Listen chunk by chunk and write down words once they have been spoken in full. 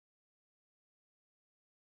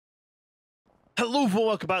Hello and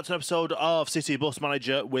welcome back to an episode of City Bus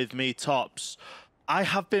Manager with me, Tops. I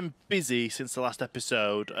have been busy since the last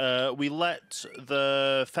episode. We let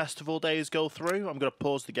the festival days go through. I'm going to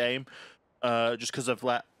pause the game just because I've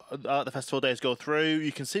let the festival days go through.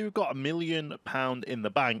 You can see we've got £1 million in the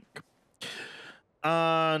bank.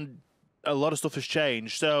 And a lot of stuff has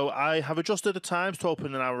changed. So I have adjusted the times to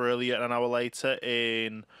open an hour earlier and an hour later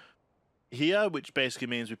in here, which basically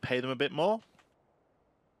means we pay them a bit more.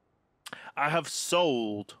 I have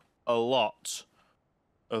sold a lot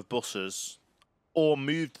of buses or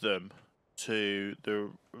moved them to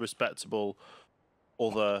the respectable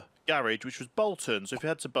other garage, which was Bolton. So if you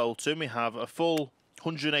head to Bolton, we have a full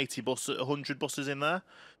 100 buses in there.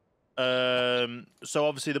 So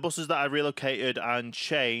obviously the buses that I relocated and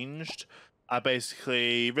changed, I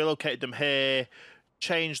basically relocated them here,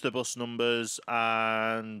 changed the bus numbers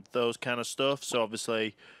and those kind of stuff. So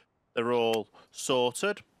obviously they're all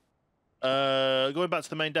sorted. Going back to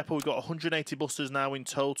the main depot, we've got 180 buses now in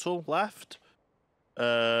total left,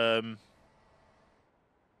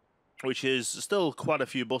 which is still quite a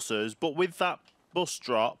few buses. But with that bus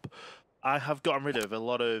drop, I have gotten rid of a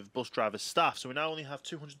lot of bus driver staff. So we now only have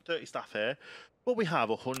 230 staff here, but we have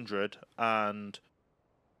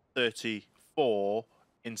 134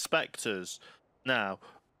 inspectors. Now,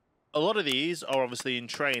 a lot of these are obviously in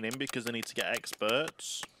training because they need to get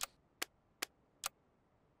experts.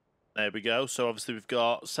 There we go. So obviously we've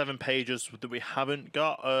got 7 pages that we haven't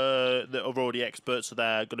got that are already experts, so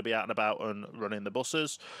they're going to be out and about and running the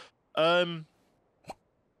buses.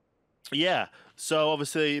 Yeah, so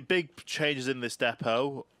obviously big changes in this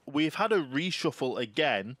depot. We've had a reshuffle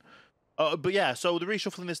again. But yeah, so the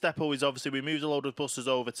reshuffle in this depot is obviously we moved a load of buses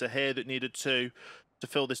over to here that needed to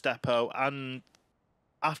fill this depot. And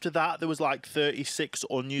after that, there was like 36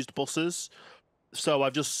 unused buses. So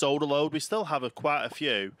I've just sold a load. We still have quite a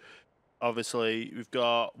few. Obviously, we've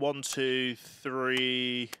got 1, 2,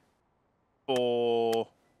 3, 4,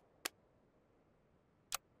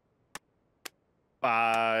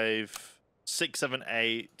 5, 6, 7,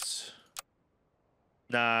 8,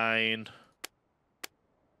 9,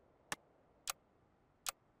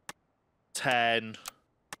 10,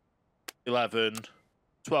 11,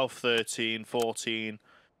 12, 13, 14,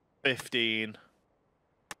 15,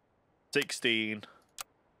 16.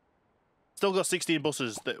 Still got 16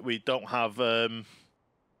 buses that we don't have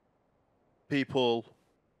people.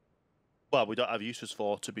 Well, we don't have uses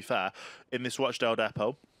for, to be fair, in this Watchdale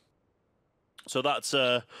depot. So that's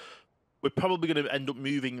we're probably going to end up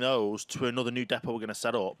moving those to another new depot we're going to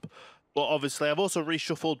set up. But obviously, I've also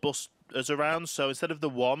reshuffled buses around. So instead of the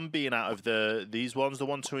 1 being out of these ones, the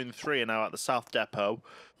 1, 2, and 3 are now at the South depot,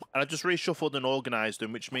 and I've just reshuffled and organised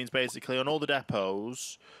them, which means basically on all the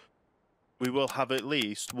depots, we will have at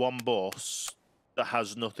least 1 bus that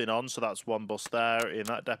has nothing on. So that's 1 bus there in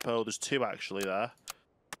that depot. There's 2 actually there.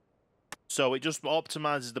 So it just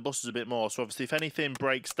optimises the buses a bit more. So obviously if anything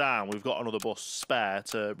breaks down, we've got another bus spare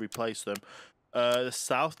to replace them. The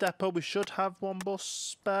South depot, we should have 1 bus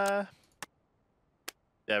spare.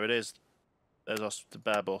 There it is. There's our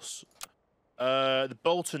spare bus. The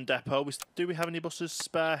Bolton depot, do we have any buses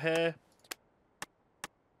spare here?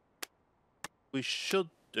 We should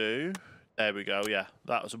do. There we go, yeah.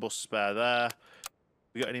 That was a bus spare there.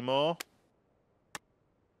 We got any more?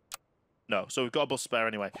 No, so we've got a bus spare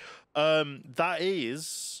anyway. That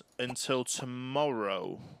is until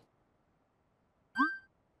tomorrow.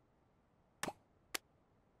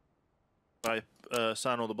 Right,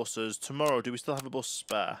 sign all the buses. Tomorrow, do we still have a bus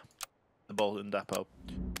spare? The Bolton depot.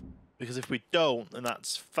 Because if we don't, then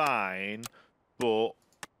that's fine. But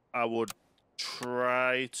I would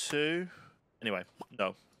try to. Anyway,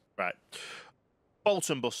 no. Right.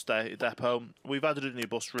 Bolton bus depot. We've added a new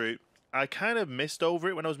bus route. I kind of missed over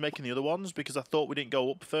it when I was making the other ones because I thought we didn't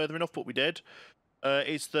go up further enough, but we did.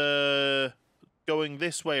 It's the going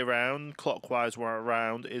this way around, clockwise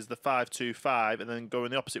around, is the 525, and then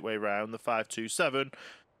going the opposite way around, the 527,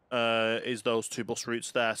 is those 2 bus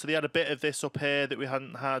routes there. So they had a bit of this up here that we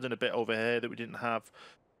hadn't had, and a bit over here that we didn't have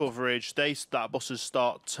coverage. That buses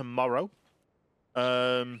start tomorrow.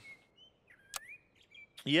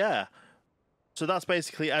 Yeah, so that's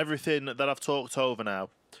basically everything that I've talked over now.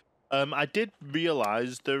 I did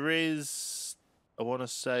realise there is, I want to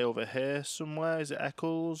say over here somewhere, is it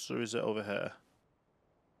Eccles or is it over here?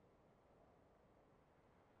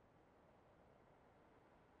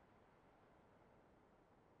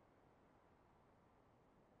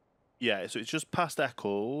 Yeah, so it's just past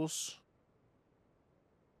Eccles.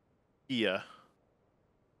 Here.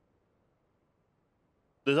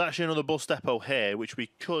 There's actually another bus depot here, which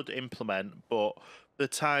we could implement, but for the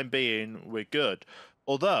time being, we're good.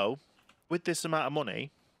 Although, with this amount of money,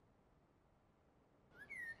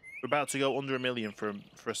 we're about to go under 1 million for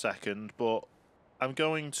a second, but I'm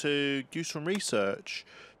going to do some research.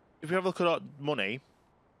 If you have a look at our money,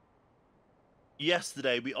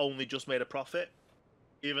 yesterday we only just made a profit,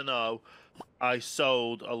 even though I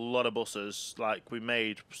sold a lot of buses. Like, we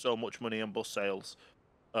made so much money on bus sales.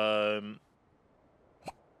 I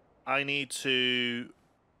need to...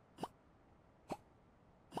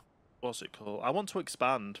 What's it called? I want to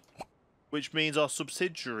expand, which means our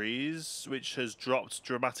subsidiaries, which has dropped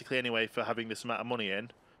dramatically anyway for having this amount of money in,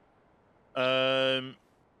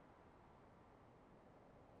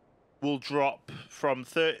 will drop from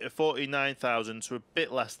 49,000 to a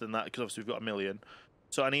bit less than that, because obviously we've got 1 million.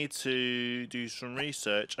 So I need to do some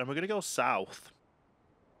research, and we're going to go south.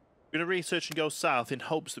 We're going to research and go south in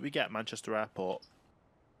hopes that we get Manchester Airport.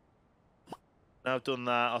 Now I've done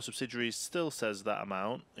that, our subsidiary still says that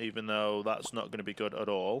amount, even though that's not going to be good at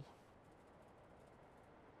all.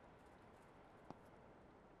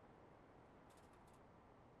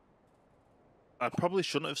 I probably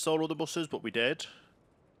shouldn't have sold all the buses, but we did.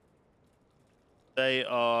 They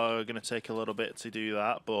are going to take a little bit to do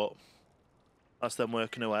that, but that's them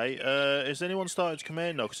working away. Is anyone starting to come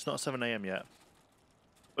in? No, because it's not 7 AM yet.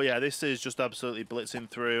 But yeah, this is just absolutely blitzing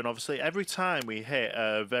through, and obviously every time we hit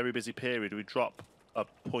a very busy period, we drop a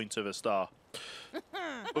point of a star. But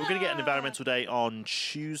we're going to get an environmental day on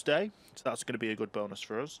Tuesday, so that's going to be a good bonus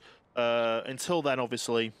for us. Until then,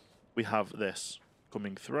 obviously, we have this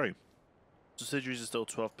coming through. Subsidiaries are still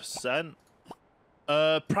 12%.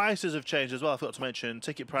 Prices have changed as well. I forgot to mention,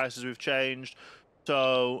 ticket prices we've changed.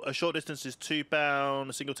 So a short distance is £2,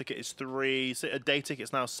 a single ticket is £3, a day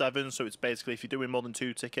ticket's now £7. So it's basically, if you're doing more than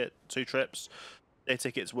two trips, day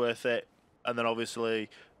ticket's worth it. And then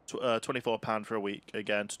obviously £24 for a week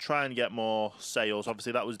again to try and get more sales.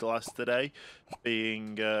 Obviously that was the last today,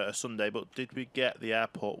 being a Sunday. But did we get the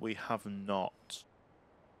airport? We have not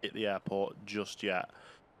hit the airport just yet.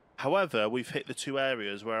 However, we've hit the two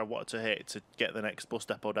areas where I wanted to hit to get the next bus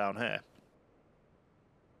depot down here.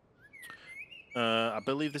 I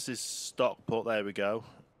believe this is Stockport. There we go.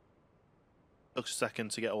 Took a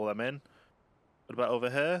second to get all them in. What about over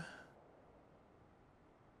here?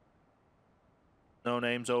 No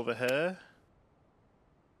names over here.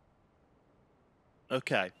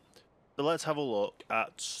 Okay. So let's have a look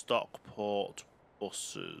at Stockport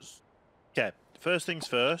buses. Okay. First things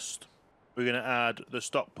first. We're going to add the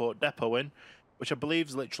Stockport depot in, which I believe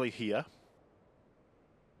is literally here.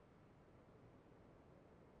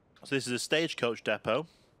 So this is a stagecoach depot.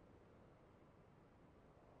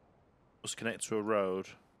 Must connect to a road.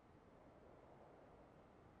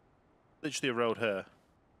 Literally a road here.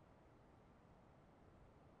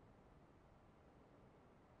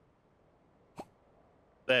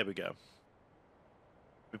 There we go.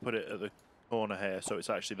 We put it at the corner here, so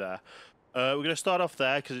it's actually there. We're going to start off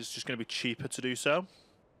there because it's just going to be cheaper to do so.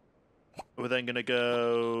 We're then going to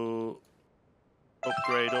go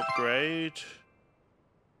upgrade.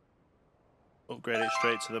 Upgrade it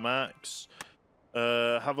straight to the max.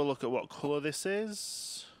 Have a look at what colour this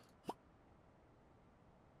is.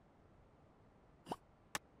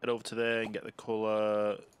 Head over to there and get the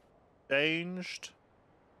colour changed.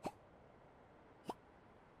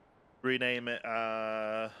 Rename it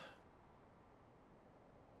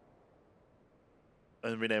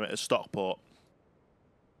and rename it as Stockport.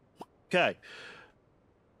 Okay.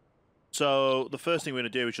 So the first thing we're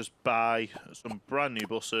going to do is just buy some brand new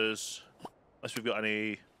buses. Unless we've got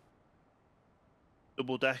any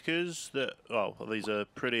double deckers that, oh, well, these are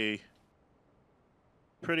pretty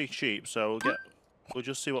cheap. So we'll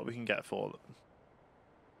just see what we can get for them.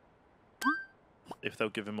 If they'll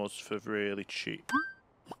give them us for really cheap.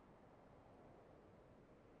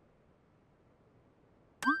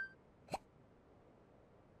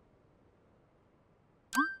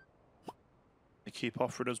 They keep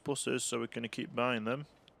offering us buses, so we're going to keep buying them.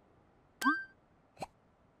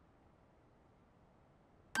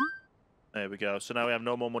 There we go. So now we have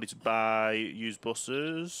no more money to buy used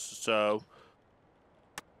buses. So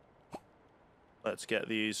let's get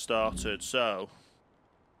these started. So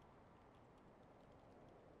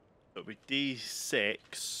it'll be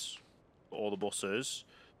D6 for all the buses.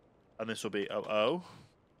 And this will be 00.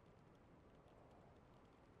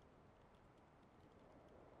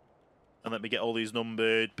 And let me get all these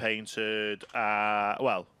numbered, painted,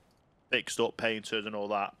 well, fixed up, painted and all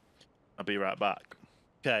that. I'll be right back.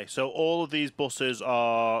 Okay, so all of these buses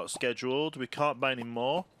are scheduled. We can't buy any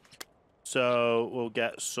more. So we'll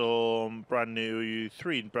get some brand new,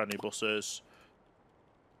 3 brand new buses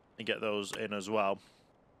and get those in as well.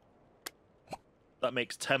 That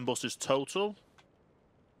makes 10 buses total.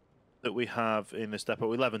 that we have in this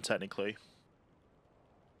depot. 11 technically.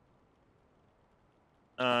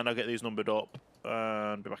 And I'll get these numbered up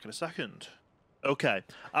and be back in a second. Okay,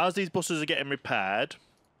 as these buses are getting repaired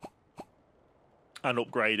and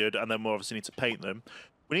upgraded, and then we obviously need to paint them,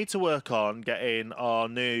 we need to work on getting our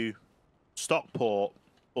new Stockport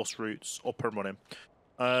bus routes up and running.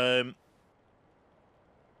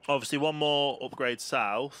 Obviously, one more upgrade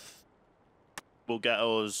south will get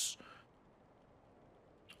us,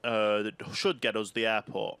 that should get us the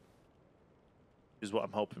airport, is what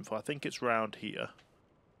I'm hoping for. I think it's round here.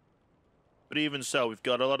 But even so, we've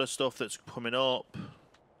got a lot of stuff that's coming up.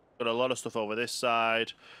 Got a lot of stuff over this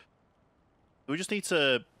side. We just need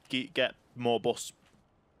to get more bus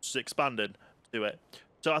expanding to it.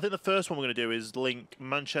 So I think the first one we're going to do is link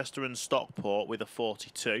Manchester and Stockport with a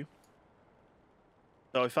 42.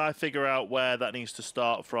 So if I figure out where that needs to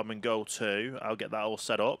start from and go to, I'll get that all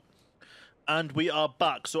set up. And we are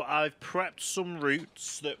back. So I've prepped some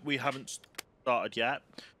routes that we haven't started yet.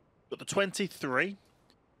 Got the 23,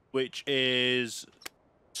 which is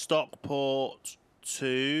Stockport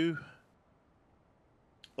to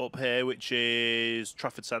up here, which is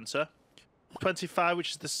Trafford Centre. 25,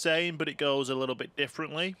 which is the same, but it goes a little bit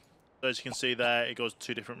differently. So as you can see there, it goes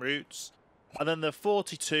 2 different routes. And then the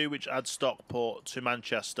 42, which adds Stockport to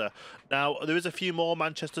Manchester. Now, there is a few more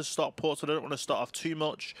Manchester Stockport, so I don't want to start off too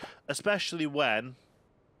much, especially when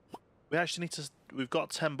we actually need to... We've got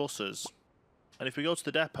 10 buses. And if we go to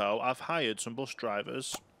the depot, I've hired some bus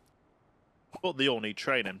drivers, but they all need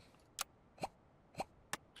training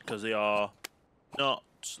because they are not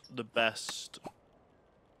the best.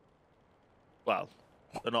 Well,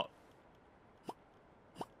 they're not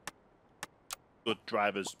good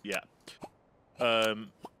drivers yet.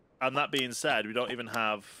 And that being said, we don't even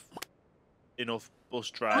have enough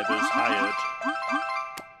bus drivers hired.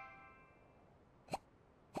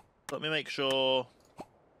 Let me make sure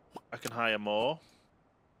I can hire more.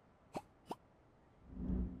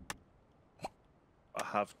 I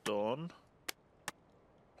have done.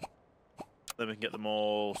 Then we can get them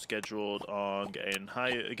all scheduled on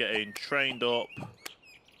getting trained up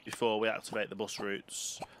before we activate the bus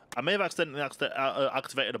routes. I may have accidentally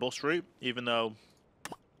activated a bus route, even though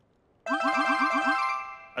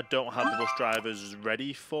I don't have the bus drivers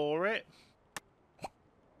ready for it.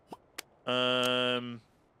 But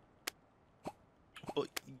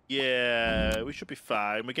yeah, we should be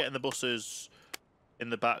fine. We're getting the buses in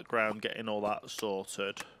the background, getting all that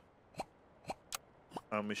sorted.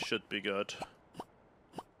 And we should be good.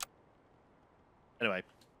 Anyway,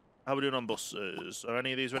 how are we doing on buses? Are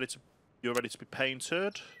any of these ready to... You're ready to be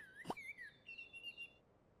painted?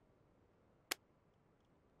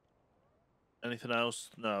 Anything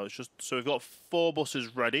else? No, it's just... So we've got 4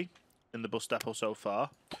 buses ready in the bus depot so far.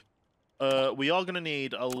 We are going to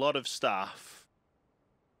need a lot of staff.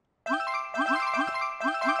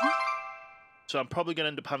 So I'm probably going to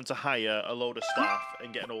end up having to hire a load of staff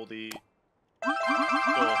and getting all the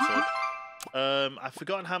sorted. I've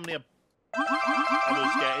forgotten how many I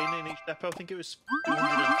was getting in each depot. I think it was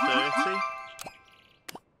 230.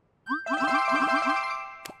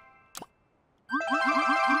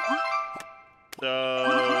 So,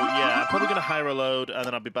 yeah, I'm probably going to hire a load and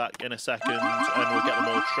then I'll be back in a second and we'll get them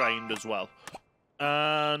all trained as well.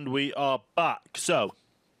 And we are back. So,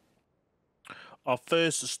 our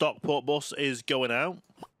first Stockport bus is going out.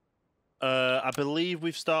 I believe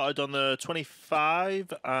we've started on the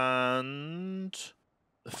 25 and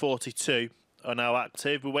the 42 are now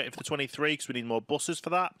active. We're waiting for the 23 because we need more buses for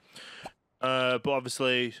that. But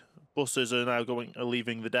obviously, buses are now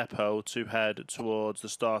leaving the depot to head towards the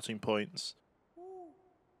starting points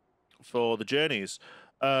for the journeys,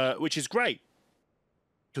 which is great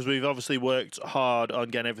because we've obviously worked hard on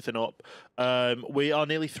getting everything up. We are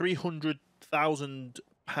nearly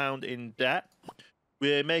 £300,000 in debt.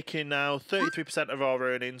 We're making now 33% of our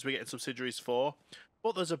earnings. We're getting subsidiaries for,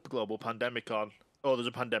 but there's a global pandemic on, or there's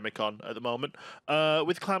a pandemic on at the moment,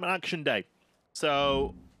 with Climate Action Day.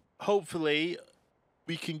 So hopefully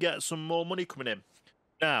we can get some more money coming in.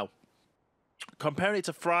 Now, comparing it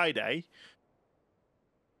to Friday,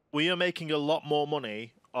 we are making a lot more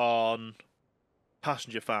money on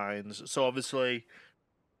passenger fines. So obviously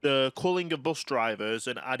the culling of bus drivers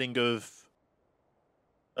and adding of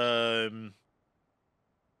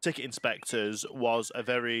ticket inspectors was a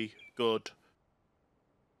very good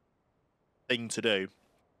thing to do.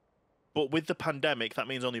 But with the pandemic, that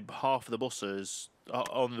means only half of the buses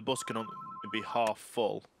on the bus can only be half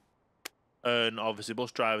full. And obviously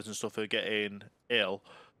bus drivers and stuff are getting ill,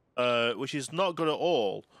 which is not good at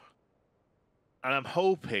all. And I'm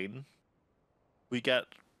hoping we get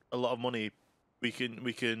a lot of money we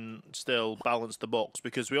can still balance the books,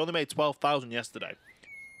 because we only made 12,000 yesterday.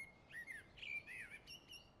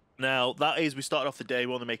 Now that is, we started off the day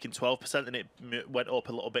we're only making 12%, and it went up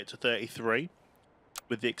a little bit to 33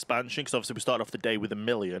 with the expansion, because obviously we started off the day with 1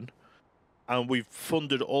 million, and we've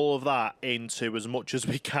funded all of that into as much as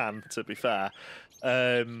we can, to be fair.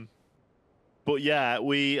 But yeah,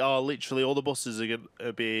 we are literally, all the buses are going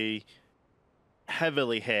to be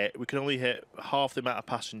heavily hit. We can only hit half the amount of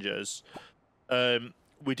passengers.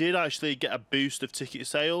 We did actually get a boost of ticket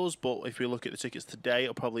sales, but if we look at the tickets today,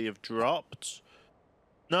 it'll probably have dropped.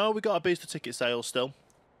 No, we got a boost of ticket sales still.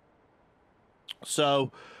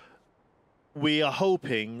 So we are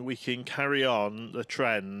hoping we can carry on the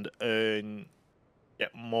trend and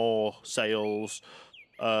get more sales,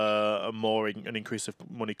 an increase of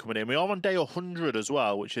money coming in. We are on day 100 as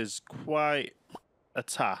well, which is quite a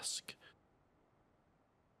task.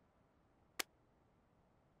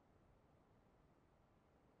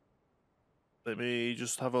 Let me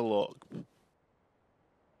just have a look.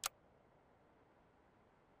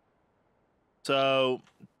 So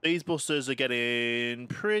these buses are getting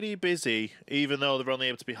pretty busy, even though they're only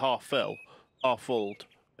able to be half filled,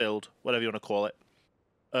 whatever you want to call it.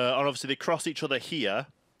 And obviously they cross each other here,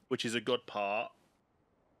 which is a good part.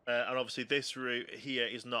 And obviously this route here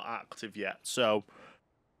is not active yet. So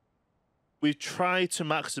we've tried to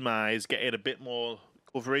maximize getting a bit more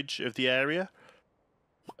coverage of the area.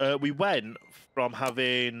 We went from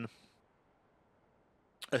having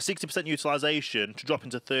a 60% utilization to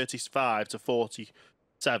dropping to 35 to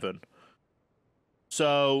 47.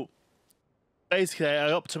 So basically,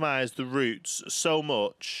 I optimized the routes so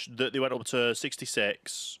much that they went up to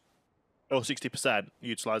 66 or 60%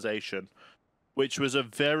 utilization, which was a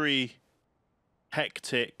very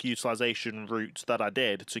hectic utilization route that I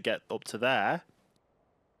did to get up to there.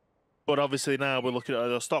 But obviously now we're looking at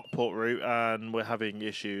the Stockport route and we're having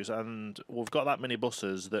issues, and we've got that many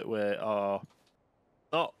buses that we are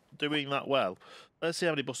not doing that well. Let's see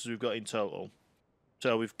how many buses we've got in total.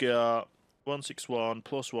 So we've got 161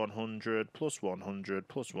 plus 100 plus 100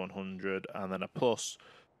 plus 100 and then a plus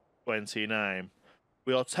 29.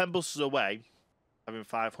 We are 10 buses away, having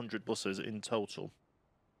 500 buses in total,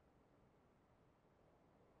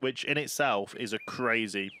 which in itself is a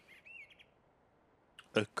crazy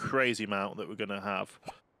amount that we're going to have.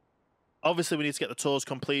 Obviously, we need to get the tours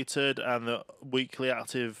completed and the weekly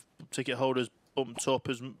active ticket holders bumped up.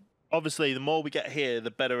 As obviously, the more we get here,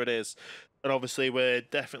 the better it is. And obviously, we're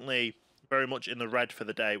definitely very much in the red for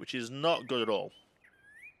the day, which is not good at all.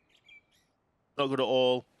 Not good at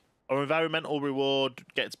all. Our environmental reward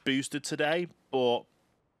gets boosted today, but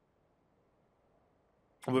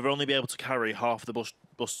we'll only be able to carry half the bus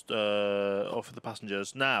off the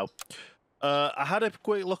passengers. Now, I had a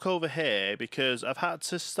quick look over here because I've had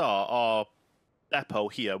to start our depot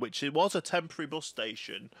here, which it was a temporary bus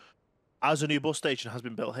station, as a new bus station has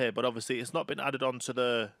been built here, but obviously it's not been added onto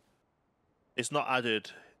the... It's not added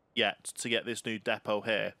yet to get this new depot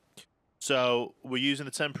here. So we're using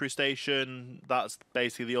the temporary station. That's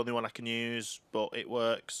basically the only one I can use, but it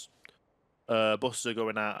works. Buses are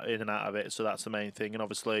going out in and out of it, so that's the main thing. And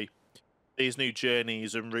obviously these new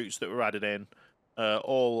journeys and routes that were added in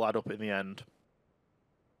all add up in the end.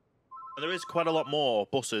 And there is quite a lot more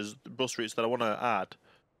bus routes that I want to add.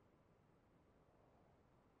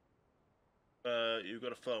 You've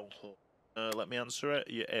got a phone call. Let me answer it.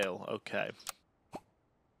 You're ill. Okay.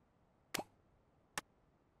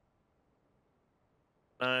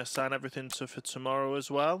 Sign everything for tomorrow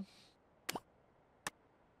as well.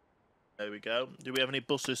 There we go. Do we have any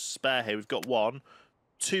buses spare here? We've got 1,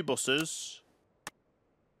 2 buses.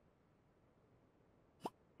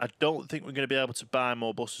 I don't think we're going to be able to buy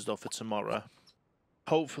more buses though for tomorrow.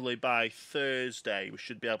 Hopefully by Thursday we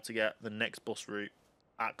should be able to get the next bus route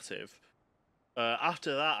active.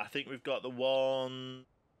 After that, I think we've got the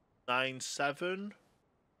 197,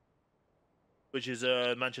 which is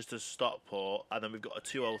a Manchester Stockport, and then we've got a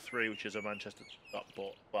 203, which is a Manchester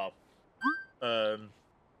Stockport. Well, so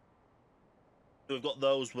we've got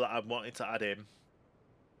those that I wanted to add in.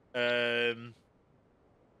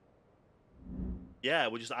 Yeah,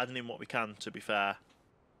 we're just adding in what we can, to be fair,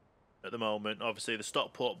 at the moment. Obviously, the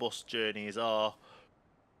Stockport bus journeys are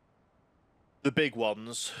the big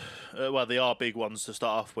ones. Well, they are big ones to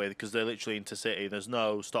start off with because they're literally intercity. There's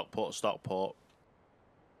no Stockport.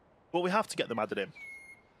 But we have to get them added in.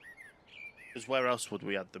 Because where else would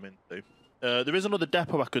we add them into? There is another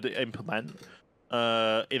depot I could implement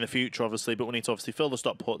in the future, obviously, but we need to obviously fill the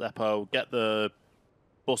Stockport depot, get the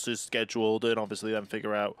buses scheduled, and obviously then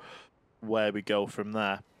figure out where we go from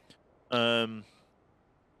there.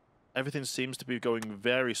 Everything seems to be going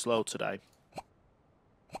very slow today.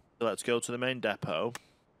 So let's go to the main depot.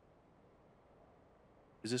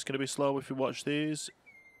 Is this going to be slow if we watch these?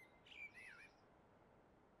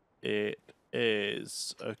 It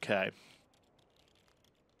is. Okay.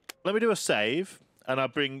 Let me do a save, and I'll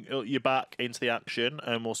bring you back into the action,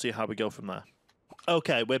 and we'll see how we go from there.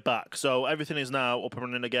 Okay, we're back. So everything is now up and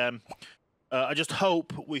running again. I just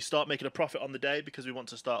hope we start making a profit on the day, because we want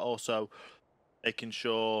to start also making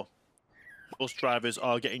sure bus drivers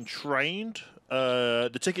are getting trained.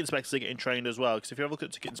 The ticket inspectors are getting trained as well, because if you have a look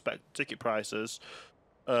at ticket prices,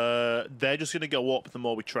 they're just going to go up the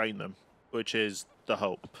more we train them, which is the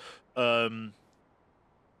hope.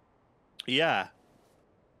 Yeah.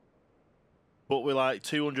 But we're like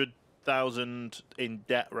 200,000 in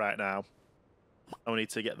debt right now. And we need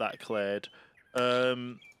to get that cleared.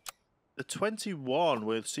 The 21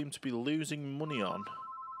 we seem to be losing money on.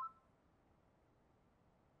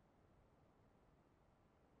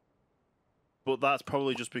 But that's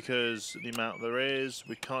probably just because the amount there is.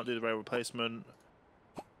 We can't do the rail replacement.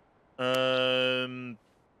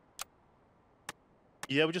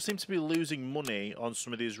 Yeah, we just seem to be losing money on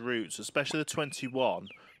some of these routes, especially the 21.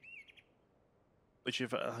 Which,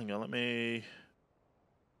 if hang on, let me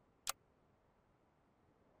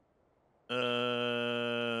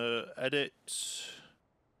edit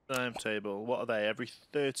timetable. What are they? Every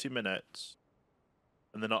 30 minutes,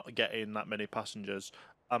 and they're not getting that many passengers.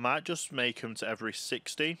 I might just make them to every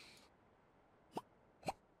 60.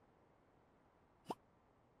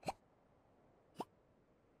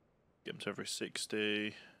 Get them to every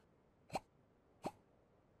 60.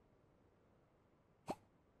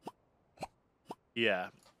 Yeah,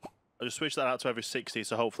 I'll just switch that out to every 60,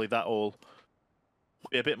 so hopefully that will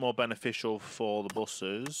be a bit more beneficial for the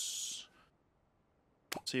buses.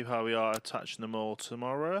 See how we are attaching them all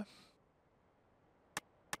tomorrow.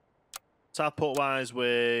 Stockport-wise,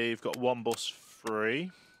 we've got one bus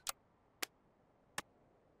free.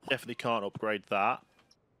 Definitely can't upgrade that.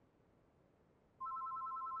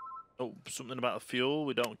 Oh, something about the fuel.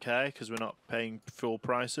 We don't care because we're not paying fuel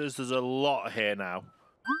prices. There's a lot here now.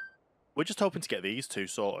 We're just hoping to get these two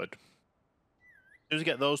sorted. As soon as we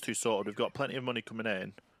get those two sorted, we've got plenty of money coming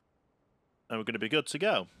in. And we're going to be good to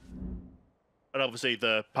go. And obviously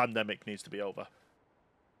the pandemic needs to be over.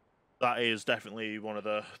 That is definitely one of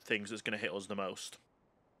the things that's going to hit us the most.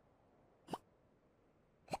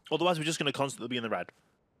 Otherwise, we're just going to constantly be in the red.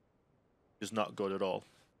 It's not good at all.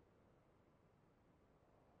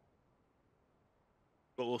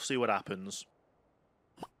 But we'll see what happens.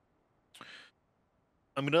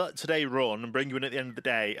 I'm going to let today run and bring you in at the end of the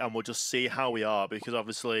day, and we'll just see how we are, because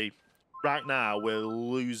obviously right now we're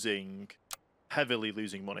losing, heavily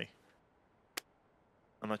losing money.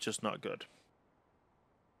 And that's just not good.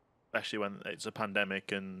 Especially when it's a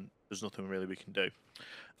pandemic and there's nothing really we can do.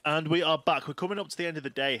 And we are back. We're coming up to the end of the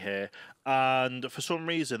day here, and for some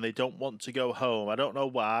reason they don't want to go home. I don't know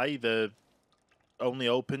why. They're only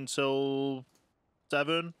open till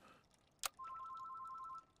 7.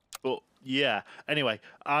 But yeah, anyway,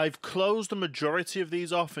 I've closed the majority of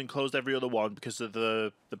these off and closed every other one because of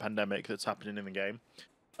the pandemic that's happening in the game.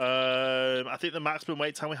 I think the maximum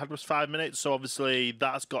wait time we had was 5 minutes, so obviously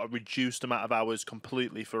that's got a reduced amount of hours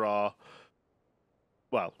completely for our,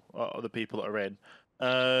 well, other people that are in.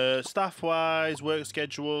 Staff-wise, work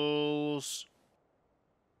schedules.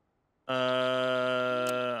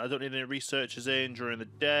 I don't need any researchers in during the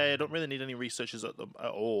day. I don't really need any researchers at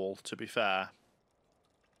all, to be fair.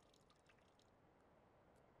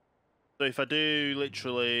 So if I do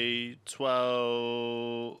literally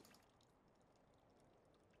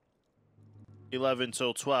 11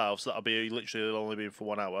 till 12, so that'll be literally only be for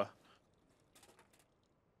 1 hour.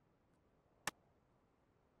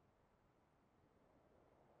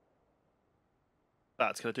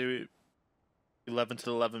 That's going to do 11 to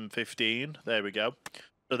 11:15. There we go.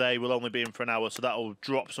 So they will only be in for an hour, so that will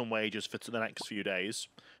drop some wages for the next few days.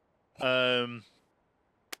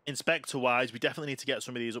 Inspector-wise, we definitely need to get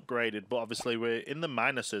some of these upgraded, but obviously we're in the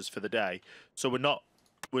minuses for the day, so we've not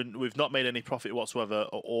made any profit whatsoever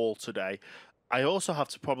at all today. I also have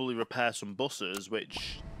to probably repair some buses,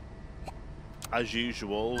 which, as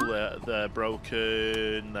usual, they're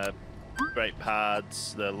broken, they're brake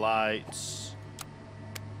pads, they're lights.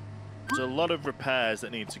 There's a lot of repairs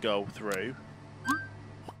that need to go through.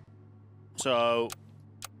 So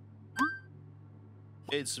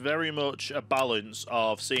it's very much a balance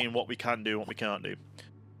of seeing what we can do and what we can't do.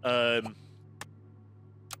 But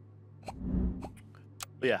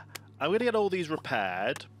yeah, I'm going to get all these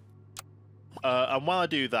repaired. And while I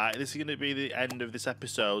do that, this is going to be the end of this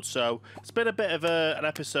episode. So it's been a bit of an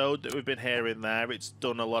episode that we've been here and there. It's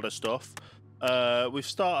done a lot of stuff. We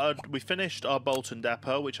finished our Bolton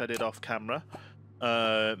depot, which I did off camera,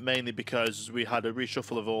 mainly because we had a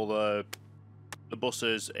reshuffle of all the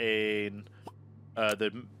buses in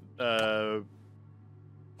the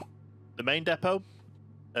main depot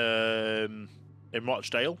in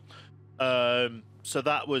Rochdale. So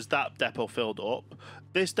that depot filled up.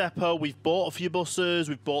 This depot, we've bought a few buses.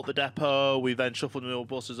 We've bought the depot. We've then shuffled the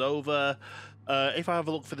buses over. If I have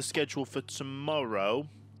a look for the schedule for tomorrow,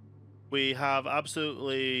 we have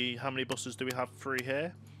absolutely... How many buses do we have free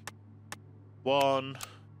here? 1,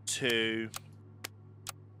 2,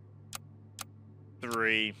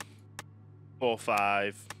 3, 4,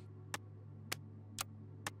 5,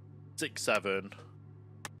 6, 7,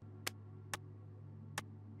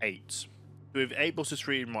 8. We have 8 buses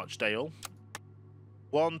free in Rochdale.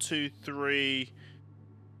 1, 2, 3,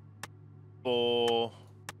 4,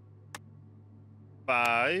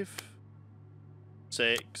 5,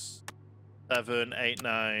 6, 7, 8,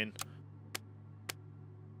 9.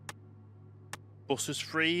 Buses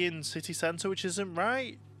free in city centre, which isn't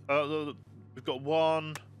right. We've got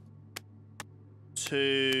 1,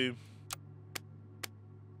 2,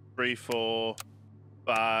 3, 4,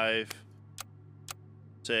 5,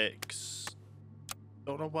 6.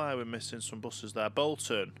 Don't know why we're missing some buses there.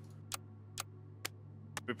 Bolton,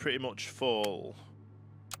 we're pretty much full.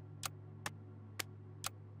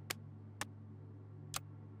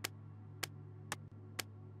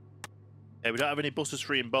 Yeah, we don't have any buses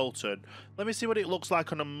free in Bolton. Let me see what it looks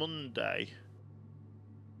like on a Monday.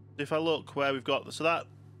 If I look where we've got...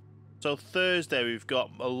 So Thursday we've got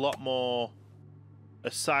a lot more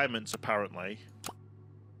assignments, apparently.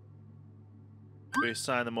 We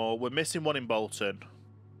assign them all. We're missing one in Bolton.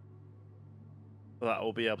 So that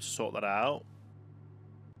will be able to sort that out.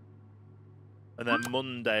 And then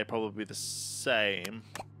Monday probably the same.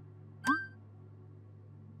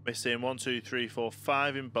 Missing 1, 2, 3, 4,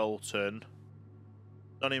 5 in Bolton.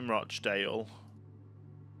 None in Rochdale.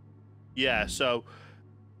 Yeah, so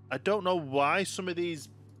I don't know why some of these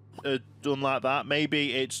are done like that.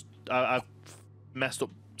 Maybe it's I've messed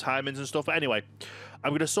up timings and stuff. But anyway,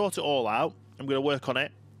 I'm going to sort it all out. I'm going to work on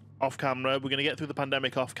it off camera. We're going to get through the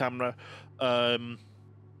pandemic off camera.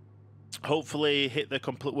 Hopefully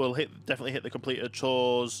we'll definitely hit the completed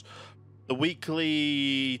tours. The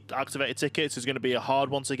weekly activated tickets is going to be a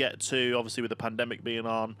hard one to get to, obviously with the pandemic being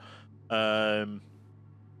on.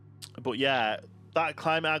 But yeah, that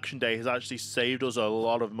climate action day has actually saved us a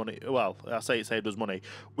lot of money. Well, I say it saved us money.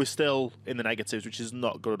 We're still in the negatives, which is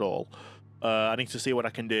not good at all. I need to see what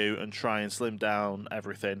I can do and try and slim down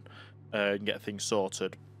everything and get things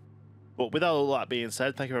sorted. But with all that being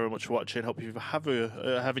said, thank you very much for watching. Hope you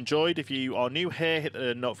have enjoyed. If you are new here, hit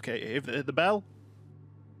the notification, hit the bell.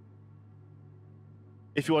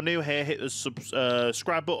 If you are new here, hit the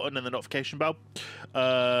subscribe button and the notification bell.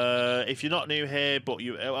 If you're not new here, but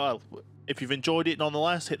if you've enjoyed it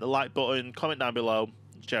nonetheless, hit the like button, comment down below,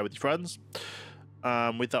 share with your friends.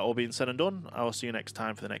 With that all being said and done, I will see you next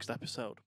time for the next episode.